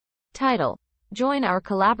Title: Join our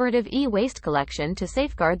collaborative e-waste collection to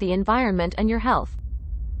safeguard the environment and your health.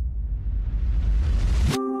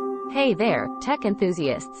 Hey there, tech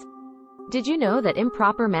enthusiasts! Did you know that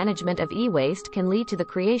improper management of e-waste can lead to the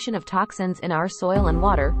creation of toxins in our soil and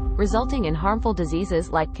water, resulting in harmful diseases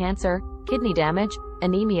like cancer, kidney damage,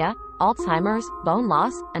 anemia, Alzheimer's, bone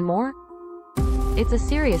loss, and more? It's a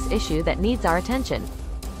serious issue that needs our attention.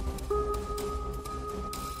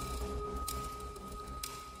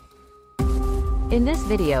 In this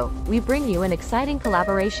video, we bring you an exciting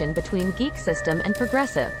collaboration between Geek System and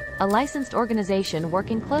Progressive, a licensed organization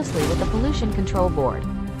working closely with the Pollution Control Board.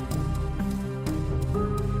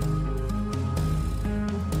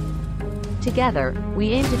 Together, we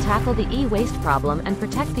aim to tackle the e-waste problem and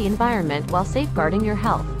protect the environment while safeguarding your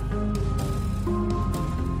health.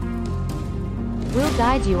 We'll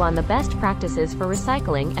guide you on the best practices for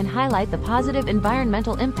recycling and highlight the positive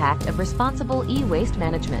environmental impact of responsible e-waste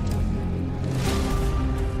management.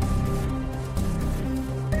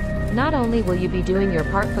 Not only will you be doing your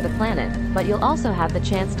part for the planet, but you'll also have the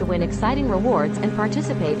chance to win exciting rewards and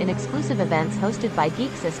participate in exclusive events hosted by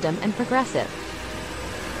Geek System and Progressive.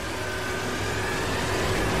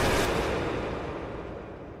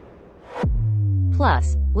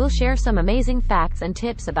 Plus, we'll share some amazing facts and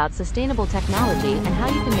tips about sustainable technology and how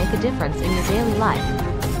you can make a difference in your daily life.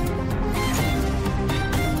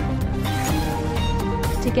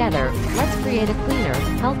 Together, let's create a cleaner,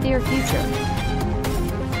 healthier future.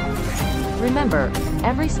 Remember,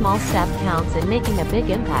 every small step counts in making a big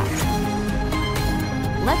impact.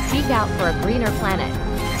 Let's geek out for a greener planet.